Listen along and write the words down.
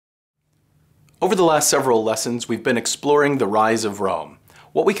Over the last several lessons, we've been exploring the rise of Rome,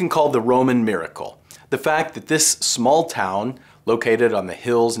 what we can call the Roman miracle. The fact that this small town, located on the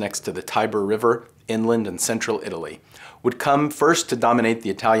hills next to the Tiber River, inland and central Italy, would come first to dominate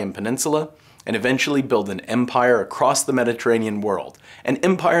the Italian peninsula and eventually build an empire across the Mediterranean world, an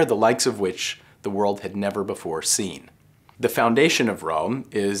empire the likes of which the world had never before seen. The foundation of Rome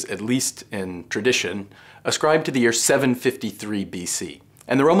is, at least in tradition, ascribed to the year 753 BC.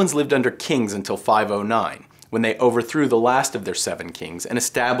 And the Romans lived under kings until 509, when they overthrew the last of their 7 kings and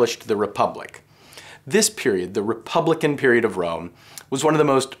established the Republic. This period, the Republican period of Rome, was one of the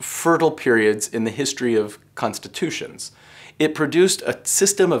most fertile periods in the history of constitutions. It produced a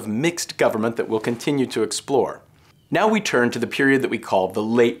system of mixed government that we'll continue to explore. Now we turn to the period that we call the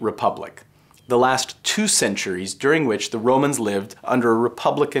Late Republic, the last 2 centuries during which the Romans lived under a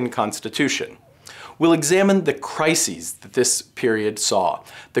republican constitution. We'll examine the crises that this period saw,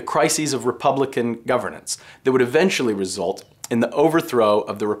 the crises of republican governance that would eventually result in the overthrow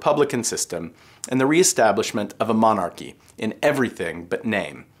of the republican system and the reestablishment of a monarchy in everything but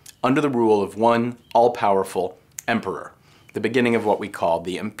name, under the rule of one all-powerful emperor, the beginning of what we call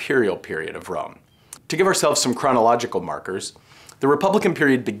the imperial period of Rome. To give ourselves some chronological markers, the republican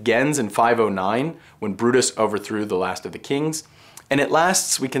period begins in 509 when Brutus overthrew the last of the kings, and it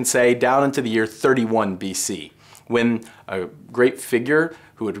lasts, we can say, down into the year 31 BC, when a great figure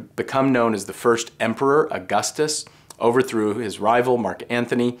who had become known as the first emperor, Augustus, overthrew his rival, Mark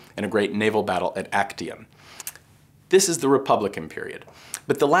Antony, in a great naval battle at Actium. This is the Republican period.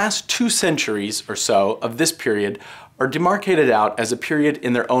 But the last 2 centuries or so of this period are demarcated out as a period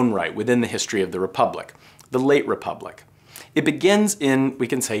in their own right within the history of the Republic, the Late Republic. It begins in, we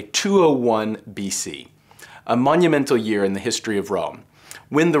can say, 201 BC. A monumental year in the history of Rome,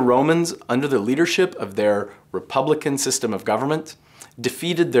 when the Romans, under the leadership of their republican system of government,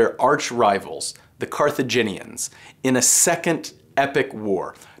 defeated their arch rivals, the Carthaginians, in a second epic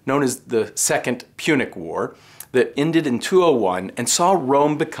war, known as the Second Punic War, that ended in 201 and saw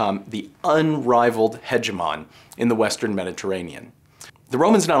Rome become the unrivaled hegemon in the Western Mediterranean. The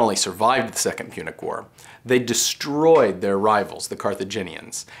Romans not only survived the Second Punic War, they destroyed their rivals, the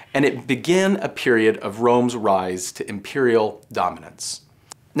Carthaginians, and it began a period of Rome's rise to imperial dominance.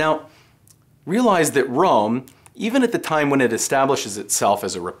 Now, realize that Rome, even at the time when it establishes itself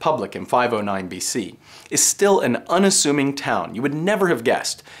as a republic in 509 BC, is still an unassuming town. You would never have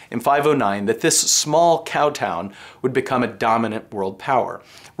guessed in 509 that this small cow town would become a dominant world power.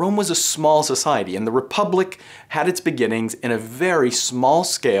 Rome was a small society, and the Republic had its beginnings in a very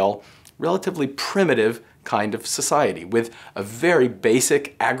small-scale, relatively primitive kind of society with a very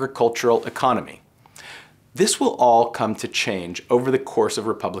basic agricultural economy. This will all come to change over the course of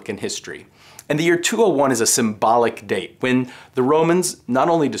Republican history. And the year 201 is a symbolic date when the Romans not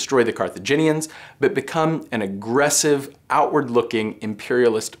only destroy the Carthaginians, but become an aggressive, outward-looking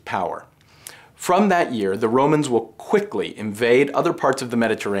imperialist power. From that year, the Romans will quickly invade other parts of the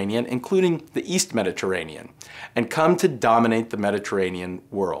Mediterranean, including the East Mediterranean, and come to dominate the Mediterranean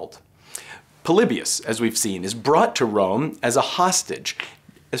world. Polybius, as we've seen, is brought to Rome as a hostage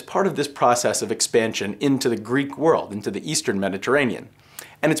as part of this process of expansion into the Greek world, into the Eastern Mediterranean.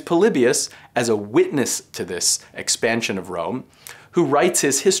 And it's Polybius, as a witness to this expansion of Rome, who writes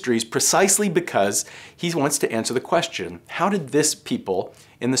his histories precisely because he wants to answer the question, how did this people,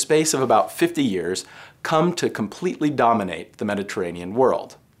 in the space of about 50 years, come to completely dominate the Mediterranean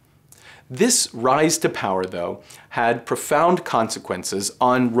world? This rise to power, though, had profound consequences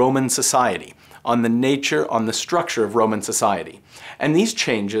on Roman society, on the nature, on the structure of Roman society. And these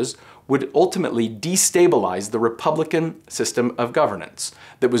changes would ultimately destabilize the republican system of governance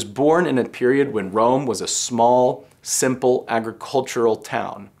that was born in a period when Rome was a small, simple agricultural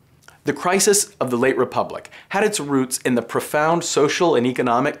town. The crisis of the late Republic had its roots in the profound social and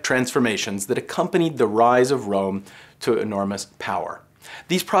economic transformations that accompanied the rise of Rome to enormous power.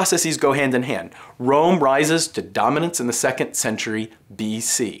 These processes go hand in hand. Rome rises to dominance in the 2nd century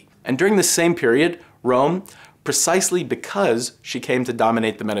BC. And during the same period, Rome, precisely because she came to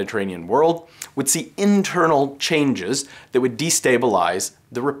dominate the Mediterranean world, would see internal changes that would destabilize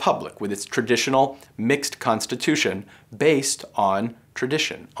the Republic with its traditional mixed constitution based on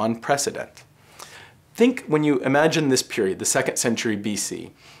tradition, on precedent. Think, when you imagine this period, the 2nd century BC,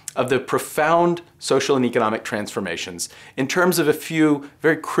 of the profound social and economic transformations in terms of a few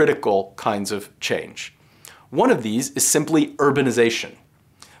very critical kinds of change. One of these is simply urbanization.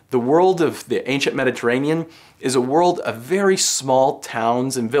 The world of the ancient Mediterranean is a world of very small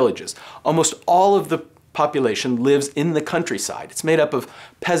towns and villages. Almost all of the population lives in the countryside. It's made up of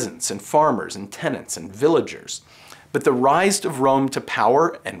peasants and farmers and tenants and villagers. But the rise of Rome to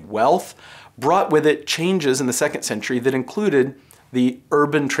power and wealth brought with it changes in the 2nd century that included the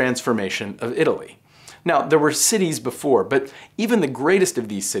urban transformation of Italy. Now, there were cities before, but even the greatest of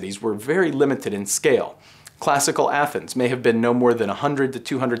these cities were very limited in scale. Classical Athens may have been no more than 100 to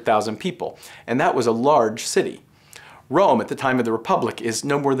 200,000 people, and that was a large city. Rome, at the time of the Republic, is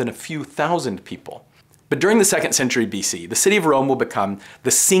no more than a few thousand people. But during the 2nd century BC, the city of Rome will become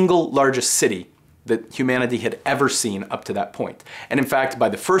the single largest city that humanity had ever seen up to that point. And in fact, by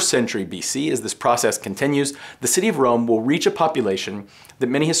the 1st century BC, as this process continues, the city of Rome will reach a population that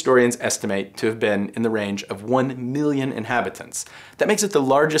many historians estimate to have been in the range of 1 million inhabitants. That makes it the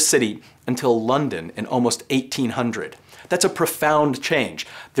largest city until London in almost 1800. That's a profound change.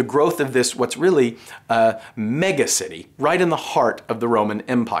 The growth of this, what's really a mega city, right in the heart of the Roman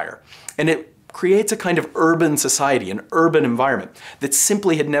Empire. And it creates a kind of urban society, an urban environment that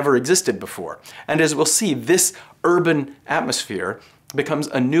simply had never existed before. And as we'll see, this urban atmosphere becomes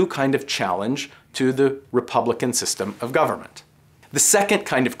a new kind of challenge to the republican system of government. The second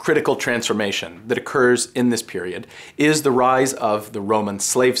kind of critical transformation that occurs in this period is the rise of the Roman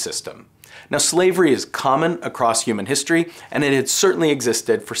slave system. Now, slavery is common across human history, and it had certainly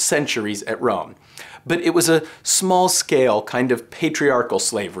existed for centuries at Rome. But it was a small-scale kind of patriarchal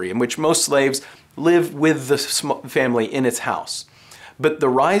slavery in which most slaves live with the family in its house. But the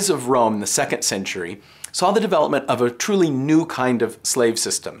rise of Rome in the 2nd century saw the development of a truly new kind of slave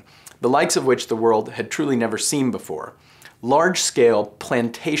system, the likes of which the world had truly never seen before. Large-scale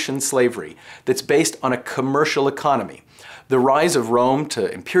plantation slavery that's based on a commercial economy. The rise of Rome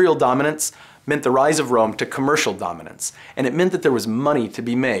to imperial dominance meant the rise of Rome to commercial dominance, and it meant that there was money to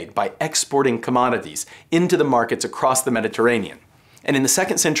be made by exporting commodities into the markets across the Mediterranean. And in the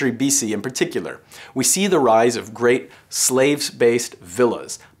 2nd century BC in particular, we see the rise of great slaves-based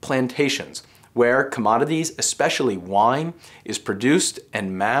villas, plantations, where commodities, especially wine, is produced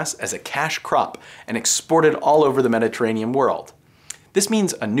en masse as a cash crop and exported all over the Mediterranean world. This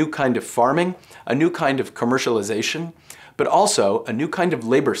means a new kind of farming, a new kind of commercialization, but also a new kind of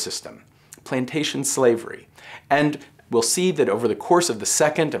labor system, plantation slavery. And we'll see that over the course of the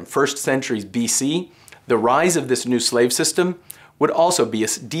 2nd and 1st centuries BC, the rise of this new slave system would also be a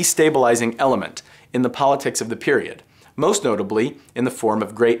destabilizing element in the politics of the period, most notably in the form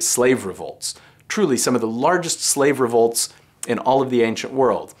of great slave revolts. Truly, some of the largest slave revolts in all of the ancient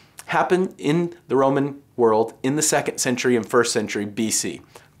world happened in the Roman world in the 2nd century and 1st century BC,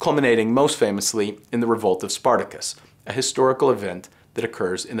 culminating most famously in the revolt of Spartacus, a historical event that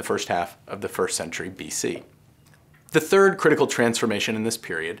occurs in the first half of the 1st century BC. The third critical transformation in this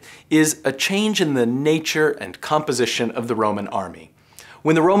period is a change in the nature and composition of the Roman army.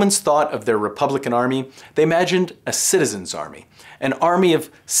 When the Romans thought of their republican army, they imagined a citizen's army, an army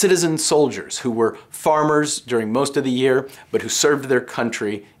of citizen soldiers who were farmers during most of the year, but who served their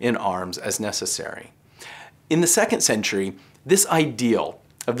country in arms as necessary. In the 2nd century, this ideal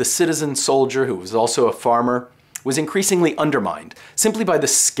of the citizen soldier who was also a farmer was increasingly undermined simply by the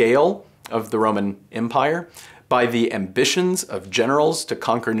scale of the Roman Empire, by the ambitions of generals to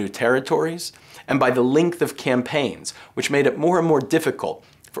conquer new territories, and by the length of campaigns, which made it more and more difficult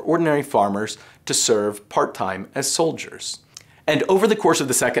for ordinary farmers to serve part-time as soldiers. And over the course of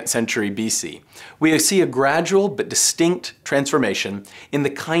the 2nd century BC, we see a gradual but distinct transformation in the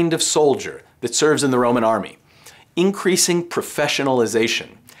kind of soldier that serves in the Roman army, increasing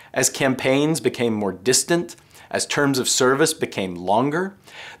professionalization as campaigns became more distant, as terms of service became longer.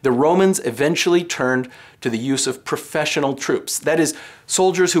 The Romans eventually turned to the use of professional troops, that is,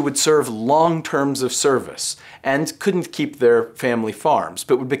 soldiers who would serve long terms of service and couldn't keep their family farms,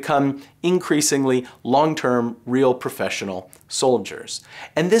 but would become increasingly long-term, real professional soldiers.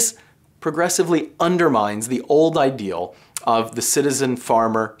 And this progressively undermines the old ideal of the citizen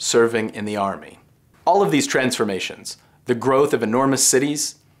farmer serving in the army. All of these transformations, the growth of enormous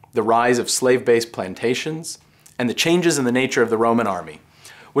cities, the rise of slave-based plantations, and the changes in the nature of the Roman army,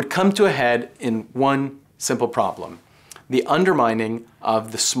 would come to a head in one simple problem: the undermining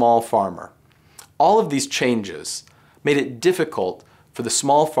of the small farmer. All of these changes made it difficult for the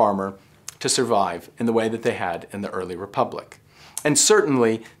small farmer to survive in the way that they had in the early Republic. And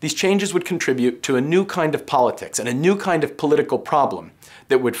certainly, these changes would contribute to a new kind of politics and a new kind of political problem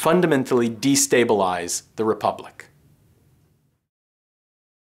that would fundamentally destabilize the Republic.